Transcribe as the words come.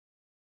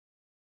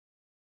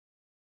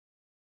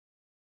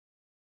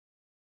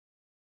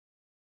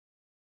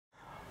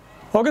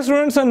Okay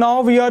students,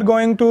 now we are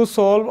going to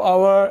solve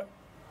our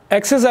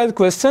exercise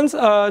questions.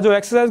 जो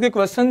exercise के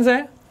questions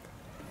हैं,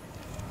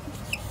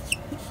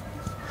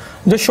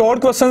 जो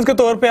short questions के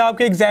तौर पे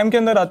आपके एग्जाम के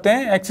अंदर आते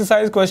हैं,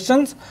 एक्सरसाइज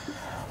क्वेश्चंस,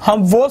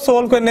 हम वो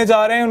सॉल्व करने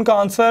जा रहे हैं। उनका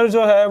आंसर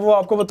जो है वो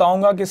आपको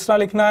बताऊंगा किस तरह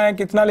लिखना है,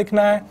 कितना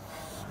लिखना है,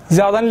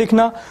 ज़्यादा नहीं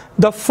लिखना।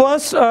 The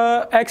first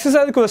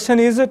exercise question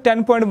is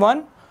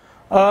 10.1।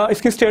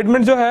 इसकी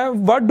स्टेटमेंट जो है,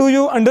 what do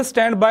you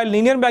understand by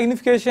linear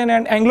magnification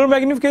and angular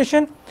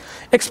magnification,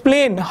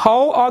 explain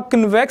how a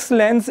convex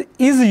lens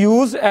is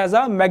used as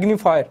a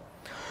magnifier.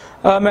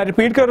 मैं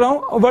रिपीट कर रहा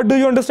हूँ, what do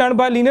you understand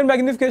by linear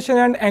magnification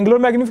and angular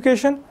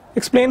magnification,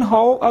 explain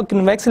how a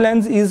convex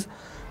lens is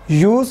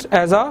used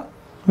as a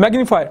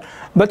magnifier.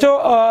 बच्चों,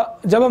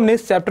 जब हमने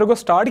इस chapter को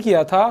start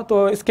किया था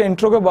तो इसके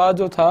इंट्रो के बाद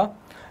जो था,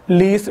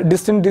 लीस्ट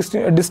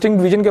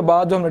डिस्टिंक्ट विजन के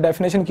बाद जो हमने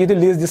डेफिनेशन की थी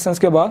लीस्ट डिस्टेंस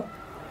के बाद,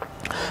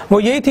 वो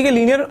यही थी कि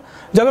लीनियर,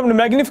 जब हमने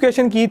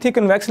मैग्निफिकेशन की थी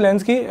कन्वेक्स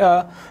लेंस की,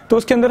 तो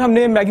उसके अंदर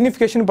हमने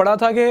मैग्निफिकेशन पढ़ा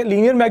था कि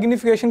लीनियर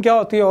मैग्निफिकेशन क्या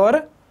होती है और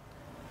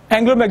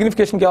एंगुलर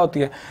मैग्निफिकेशन क्या होती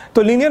है।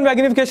 तो लीनियर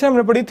मैग्निफिकेशन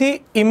हमने पढ़ी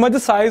थी image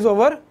size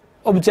over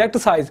object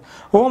size,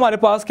 वो हमारे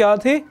पास क्या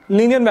थी,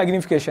 लीनियर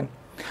मैग्निफिकेशन।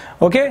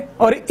 ओके,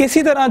 और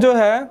इसी तरह जो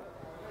है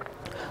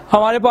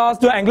हमारे पास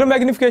जो एंगुलर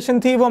मैग्निफिकेशन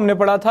थी वो हमने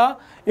पढ़ा था,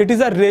 it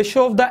is a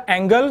ratio of the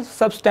angle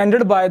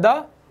subtended by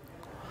the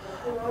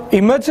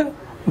image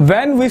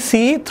when we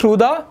C through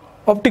the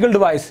optical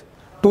device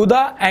to the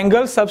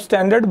angle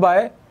subtended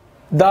by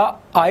the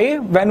I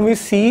when we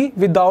C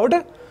without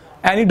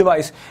any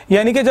device.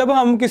 यानी कि जब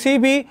हम किसी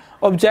भी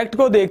object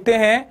को देखते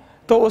हैं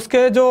तो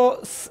उसके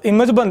जो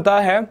इमेज बनता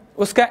है,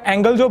 उसका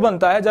एंगल जो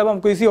बनता है, जब हम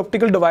किसी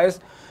ऑप्टिकल डिवाइस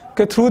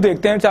के थ्रू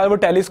देखते हैं, चाहे वो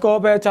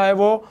टेलीस्कोप है, चाहे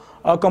वो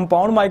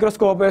कंपाउंड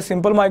माइक्रोस्कोप है,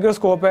 सिंपल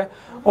माइक्रोस्कोप है,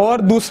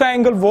 और दूसरा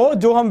एंगल वो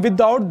जो हम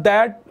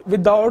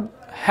without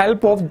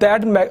help of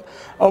that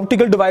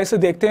optical device से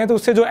देखते हैं, तो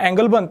उससे जो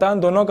एंगल बनता है उन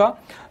दोनों का,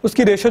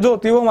 उसकी रेशियो जो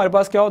होती है वो हमारे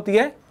पास क्या होती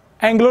है,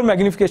 एंगुलर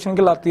मैग्निफिकेशन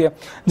कहलाती है।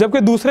 जबकि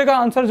दूसरे का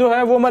आंसर जो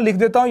है वो मैं लिख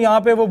देता हूँ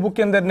यहाँ पे, वो बुक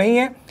के अंदर नहीं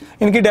है।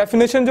 इनकी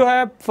डेफिनेशन जो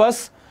है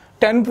फर्स्ट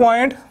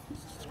 10.1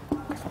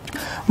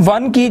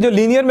 की जो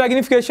लीनियर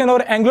मैग्निफिकेशन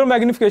और एंगुलर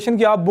मैग्निफिकेशन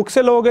की आप बुक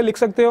से लोगे, लिख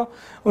सकते हो,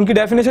 उनकी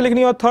डेफिनेशन लिखनी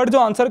है। और थर्ड जो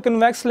answer,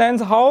 convex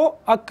lens, how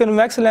a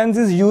convex lens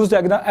is used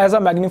as a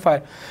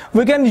magnifier.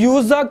 We can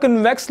use the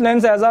convex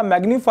lens as a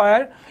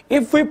magnifier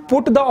if we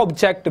put the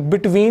object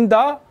between the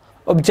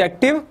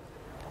objective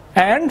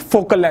and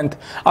focal length.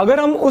 अगर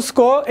हम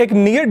उसको एक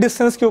near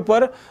distance के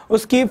ऊपर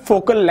उसकी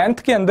focal length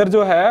के अंदर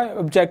जो है,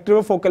 ऑब्जेक्टिव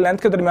और फोकल लेंथ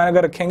के दरमियान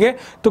अगर रखेंगे,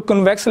 तो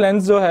कन्वेक्स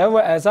लेंस जो है वो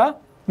एज अ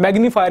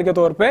मैग्नीफायर के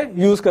तौर पे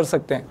यूज कर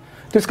सकते हैं।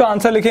 तो इसका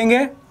आंसर लिखेंगे,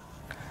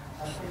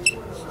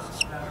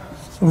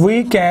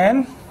 we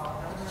can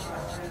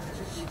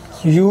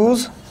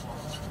use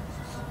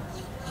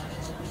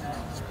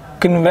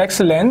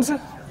convex lens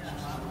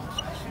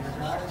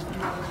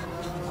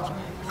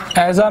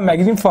as a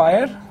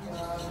magnifier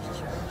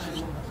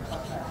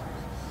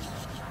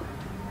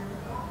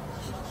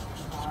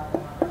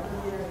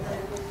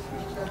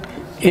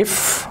if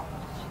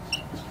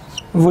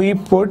we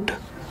put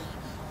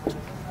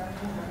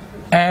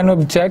an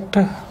object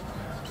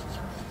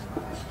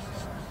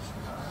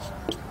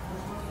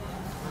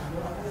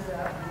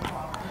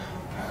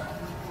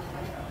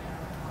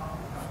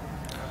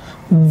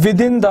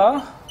within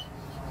the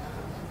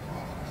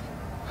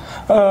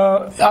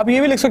आप ये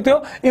भी लिख सकते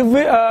हो, if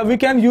we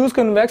can use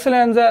convex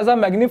lens as a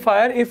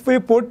magnifier if we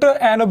put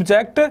an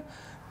object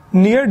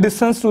near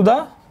distance to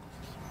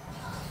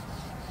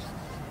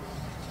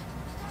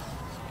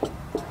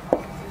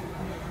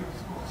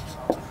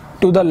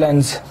the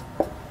lens.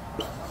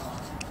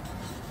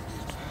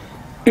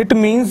 It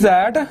means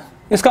that,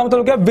 इसका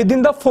मतलब क्या, with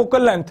in the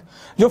focal length,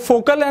 जो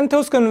फोकल लेंथ है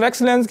उस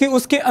कन्वेक्स लेंस की,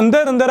 उसके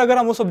अंदर अगर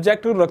हम उस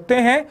ऑब्जेक्ट को रखते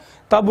हैं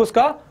तब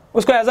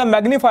उसको एज अ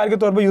मैग्नीफायर के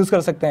तौर पे यूज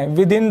कर सकते हैं।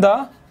 With in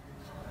the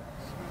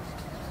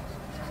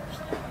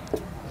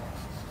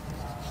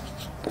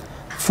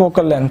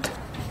focal length,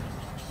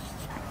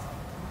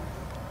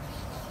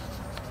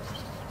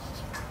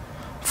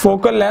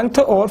 focal length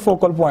और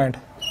फोकल पॉइंट।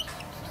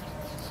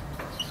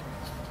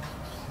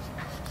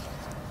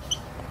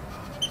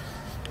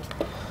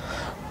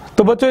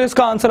 तो बच्चों,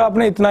 इसका आंसर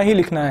आपने इतना ही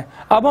लिखना है।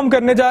 अब हम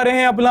करने जा रहे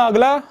हैं अपना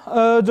अगला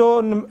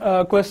जो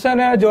क्वेश्चन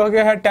है, जो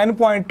है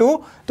 10.2।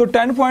 तो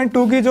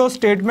 10.2 की जो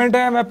स्टेटमेंट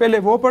है मैं पहले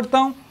वो पढ़ता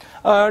हूँ।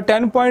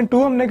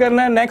 10.2 हमने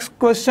करना है नेक्स्ट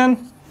क्वेश्चन।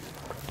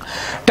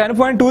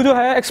 10.2 जो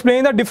है,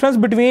 explain the difference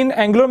between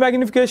angular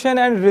magnification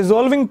and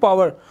resolving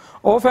power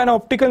of an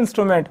optical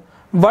instrument,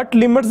 What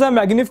limits the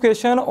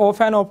magnification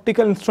of an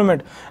optical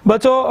instrument।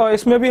 बच्चों,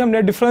 इसमें भी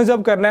हमने डिफरेंस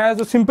जब करना है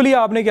तो सिंपली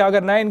आपने क्या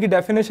करना है, इनकी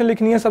डेफिनेशन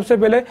लिखनी है सबसे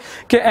पहले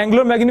कि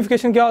एंगुलर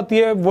मैग्निफिकेशन क्या होती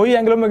है। वही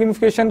एंगुलर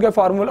मैग्निफिकेशन का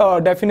फार्मूला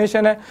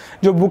डेफिनेशन है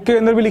जो बुक के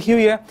अंदर भी लिखी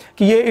हुई है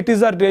कि ये it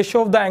is the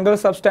ratio of the angle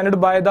subtended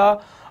by the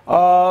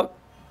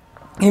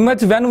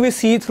image when we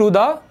C through the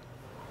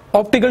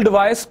optical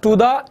device to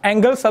the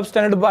angle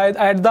subtended by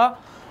at the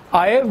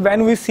I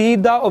when we see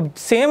the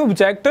same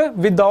object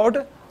without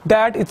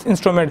that it's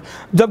instrument.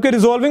 जबकि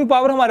resolving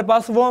power हमारे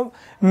पास वो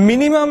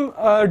minimum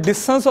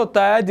distance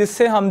होता है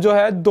जिससे हम जो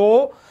है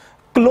दो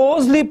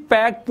क्लोजली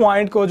पैक्ड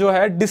पॉइंट को जो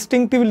है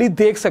डिस्टिंक्टिवली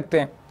देख सकते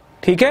हैं।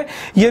 ठीक है,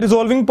 ये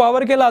रिजॉल्विंग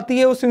पावर कहलाती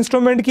है उस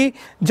इंस्ट्रूमेंट की।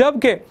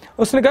 जबकि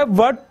उसने कहा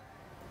what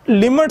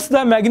limits the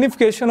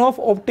magnification of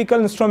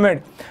optical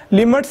instrument,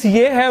 limits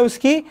ये है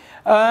उसकी,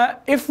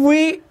 if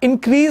we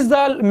increase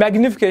the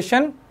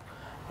magnification,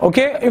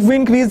 okay, if we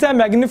increase the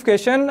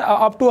magnification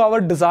up to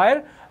our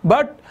desire,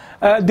 but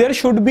there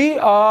should be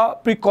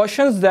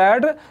precautions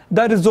that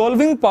the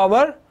resolving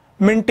power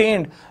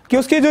maintained, कि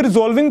उसकी जो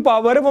resolving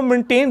power है वो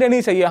maintain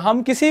रहनी चाहिए।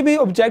 हम किसी भी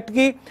ऑब्जेक्ट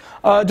की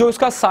जो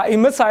उसका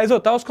इमेज साइज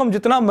होता है उसको हम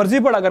जितना मर्जी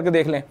बड़ा करके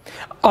देख लें,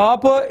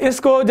 आप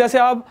इसको जैसे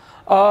आप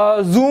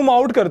जूम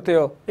आउट करते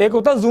हो, एक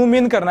होता है जूम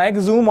इन करना है, एक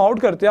जूम आउट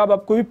करते हो,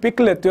 आप कोई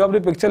पिक लेते हो, अपनी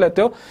पिक्चर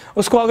लेते हो,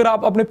 उसको अगर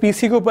आप अपने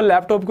पीसी के ऊपर,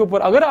 लैपटॉप के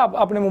ऊपर, अगर आप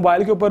अपने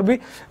मोबाइल के ऊपर भी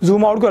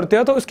जूम आउट करते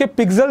हो तो उसके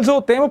पिक्सल जो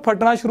होते हैं वो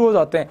फटना शुरू हो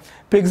जाते हैं,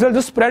 पिक्सल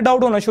जो स्प्रेड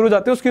आउट होना शुरू हो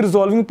जाते हैं, उसकी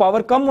रिजॉल्विंग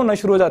पावर कम होना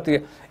शुरू हो जाती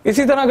है।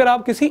 इसी तरह अगर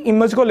आप किसी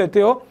इमेज को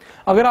लेते हो,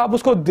 अगर आप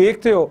उसको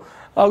देखते हो,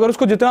 अगर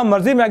उसको जितना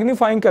मर्जी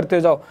मैग्नीफाइंग करते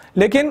जाओ,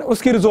 लेकिन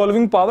उसकी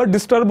रिजॉल्विंग पावर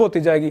डिस्टर्ब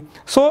होती जाएगी।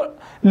 सो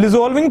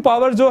रिजॉल्विंग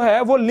पावर जो है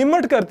वो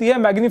लिमिट करती है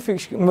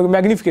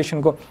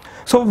मैग्निफिकेशन को।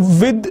 So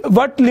with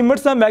what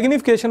limits the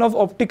magnification of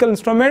optical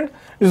instrument,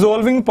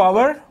 resolving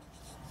power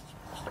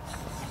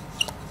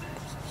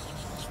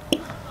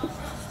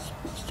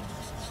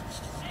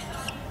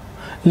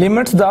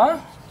limits the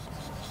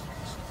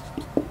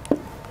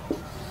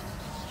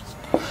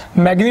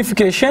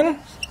magnification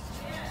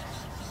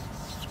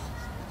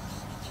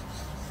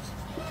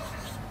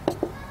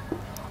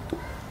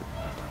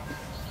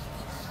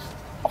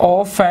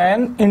of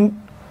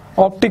an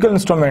optical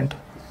instrument।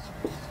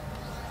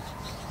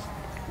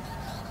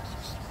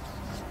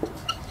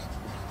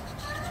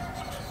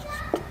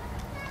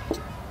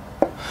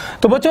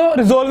 तो बच्चों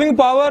रिजॉल्विंग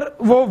पावर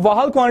वो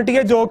वह क्वांटिटी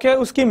है जो कि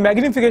उसकी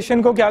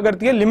मैग्निफिकेशन को क्या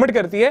करती है, लिमिट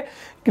करती है।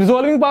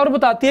 रिजॉल्विंग पावर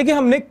बताती है कि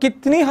हमने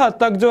कितनी हद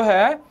तक जो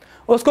है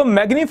उसको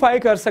मैग्नीफाई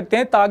कर सकते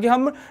हैं ताकि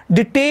हम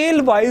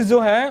डिटेल वाइज जो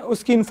है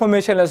उसकी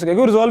इंफॉर्मेशन ले सके।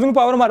 क्योंकि रिजॉल्विंग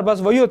पावर हमारे पास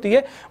वही होती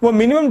है, वो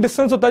मिनिमम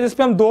डिस्टेंस होता है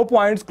जिसपे हम दो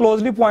पॉइंट्स,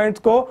 क्लोजली पॉइंट्स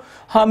को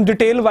हम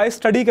डिटेल वाइज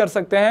स्टडी कर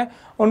सकते हैं,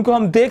 उनको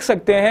हम देख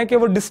सकते हैं कि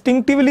वो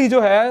डिस्टिंक्टिवली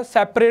जो है,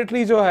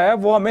 सेपरेटली जो है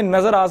वो हमें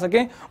नजर आ सके,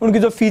 उनकी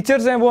जो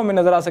फीचर्स हैं वो हमें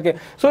नजर आ सके।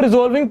 सो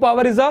resolving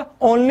power is the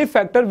only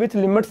factor which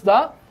limits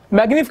the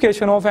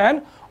magnification of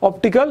an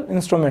optical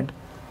instrument.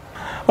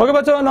 Okay,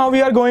 bachcho, now we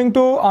are going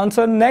to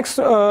answer next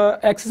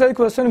exercise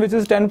question, which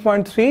is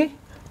 10.3.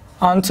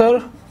 Answer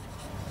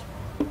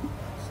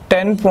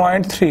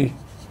 10.3.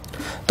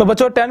 तो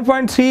बच्चों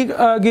 10.3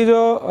 की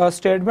जो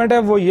स्टेटमेंट है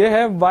वो ये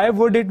है, why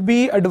would it be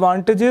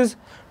advantages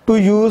to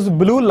use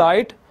blue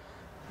light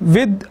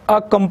with a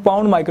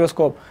compound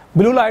microscope।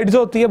 Blue light जो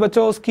होती है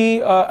बच्चों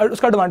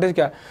उसका एडवांटेज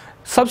क्या है?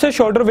 सबसे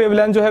शॉर्टर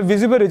वेवलेंथ जो है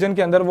विजिबल रीजन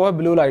के अंदर वो है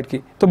ब्लू लाइट की।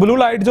 तो ब्लू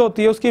लाइट जो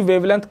होती है उसकी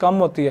वेवलेंथ कम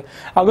होती है,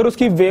 अगर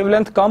उसकी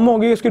वेवलेंथ कम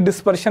होगी उसकी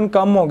डिस्पर्शन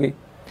कम होगी,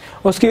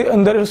 उसके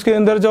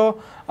अंदर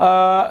जो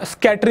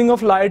स्कैटरिंग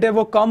ऑफ लाइट है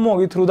वो कम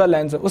होगी थ्रू द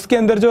लेंस, उसके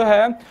अंदर जो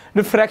है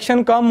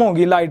रिफ्रैक्शन कम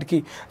होगी लाइट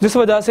की, जिस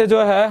वजह से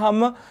जो है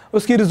हम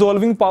उसकी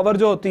रिजॉल्विंग पावर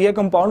जो होती है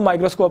कंपाउंड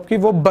माइक्रोस्कोप की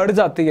वो बढ़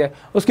जाती है,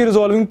 उसकी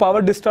रिजॉल्विंग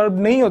पावर डिस्टर्ब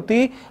नहीं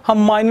होती,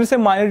 हम माइनर से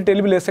माइनर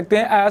डिटेल भी ले सकते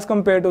हैं as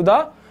compare to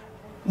the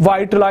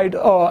white light,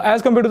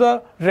 as compared to the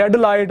red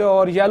light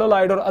or yellow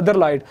light or other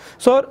light।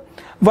 So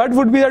what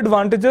would be the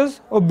advantages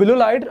of blue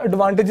light?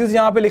 Advantages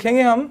यहाँ पे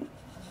लिखेंगे हम,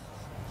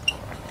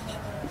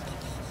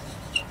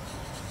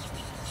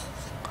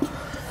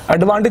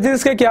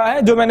 advantages के क्या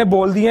है जो मैंने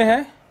बोल दिए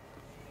हैं।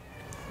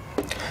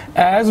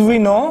 As we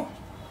know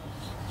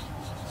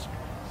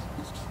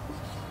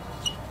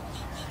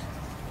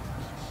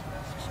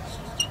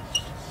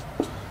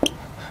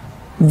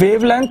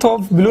wavelength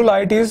of blue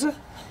light is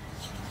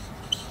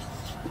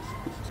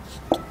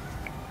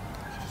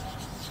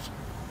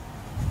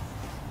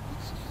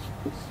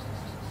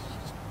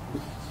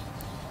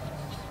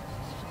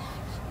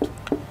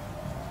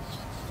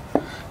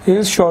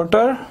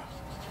shorter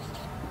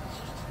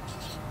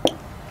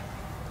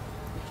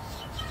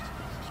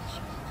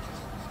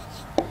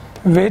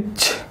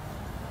which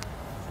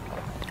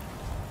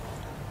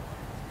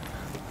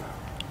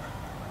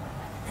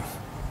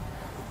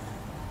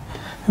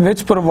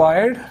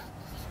provides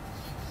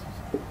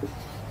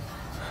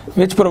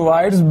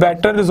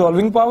better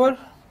resolving power,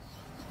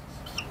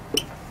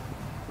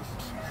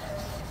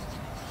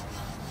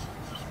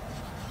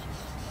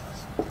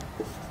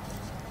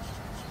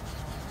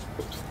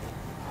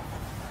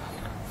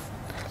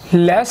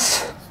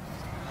 less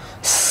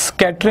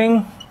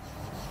scattering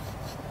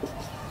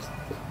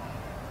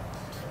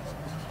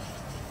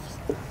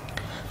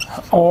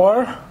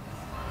or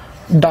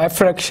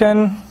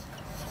diffraction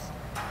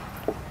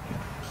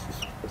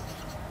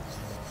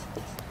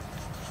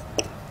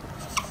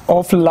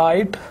of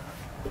light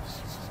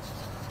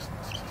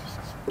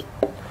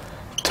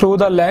through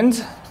the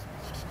lens,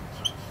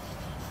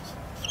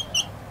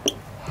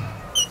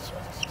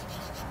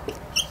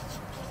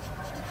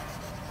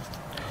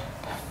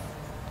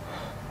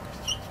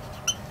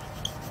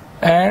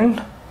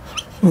 and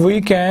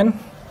we can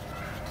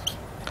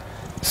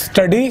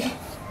study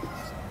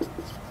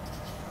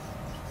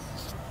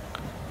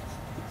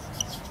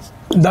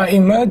the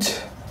image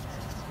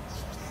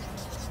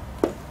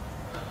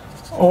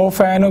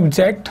of an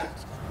object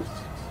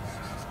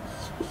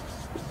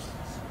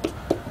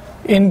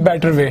in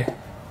better way.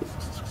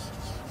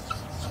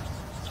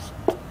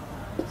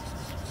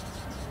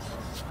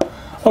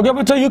 Okay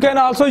बच्चों, you can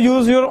also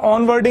use your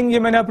on wording. ये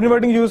मैंने अपनी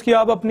wording use किया,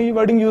 आप अपनी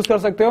wording use कर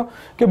सकते हो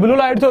कि ब्लू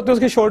लाइट जो होती है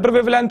उसकी शॉर्टर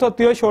वेवलेंथ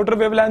होती है, शॉर्टर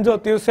वेवलेंथ जो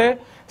होती है उससे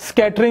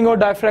स्कैटरिंग और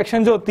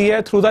डायफ्रैक्शन जो होती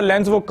है थ्रू द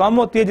लेंस वो कम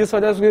होती है, जिस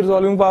वजह से उसकी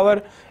रिजॉल्विंग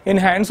पावर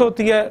इनहैंस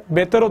होती है,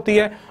 बेहतर होती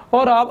है,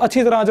 और आप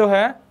अच्छी तरह जो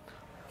है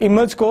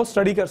इमेज को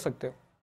स्टडी कर सकते हो।